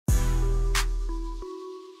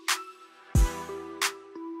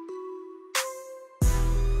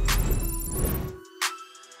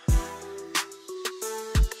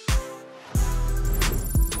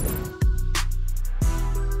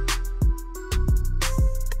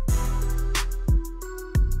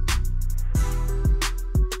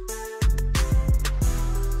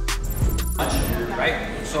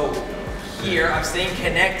here, I'm staying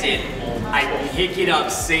connected. I pick it up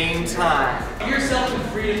same time. Give yourself the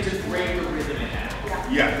freedom to create the rhythm in that.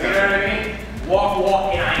 Yeah. You know what I mean?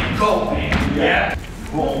 Walk, and I go, man. Yeah.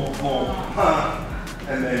 Boom, boom, huh.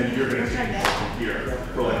 And then you're gonna take it from here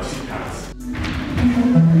for like 2 counts.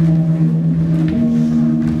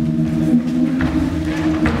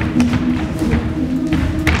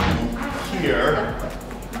 Here,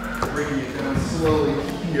 bringing it down slowly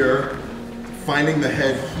here, finding the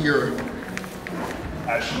head here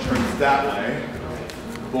as she turns that way.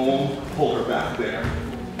 Boom, pull her back there.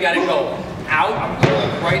 You gotta go out, I'm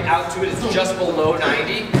pulling right out to it, it's just below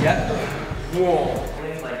 90. Yep. Whoa.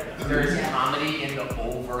 Like, there's comedy in the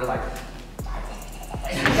over, like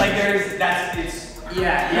there's,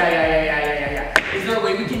 yeah. Is there a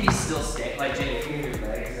way we can be still stay? Like, Jay, if we move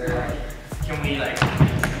legs, is there like, can we like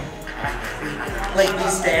be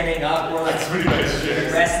standing up or like That's pretty nice,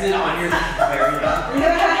 Jay. rested on your very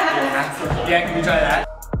Yeah, can we try that?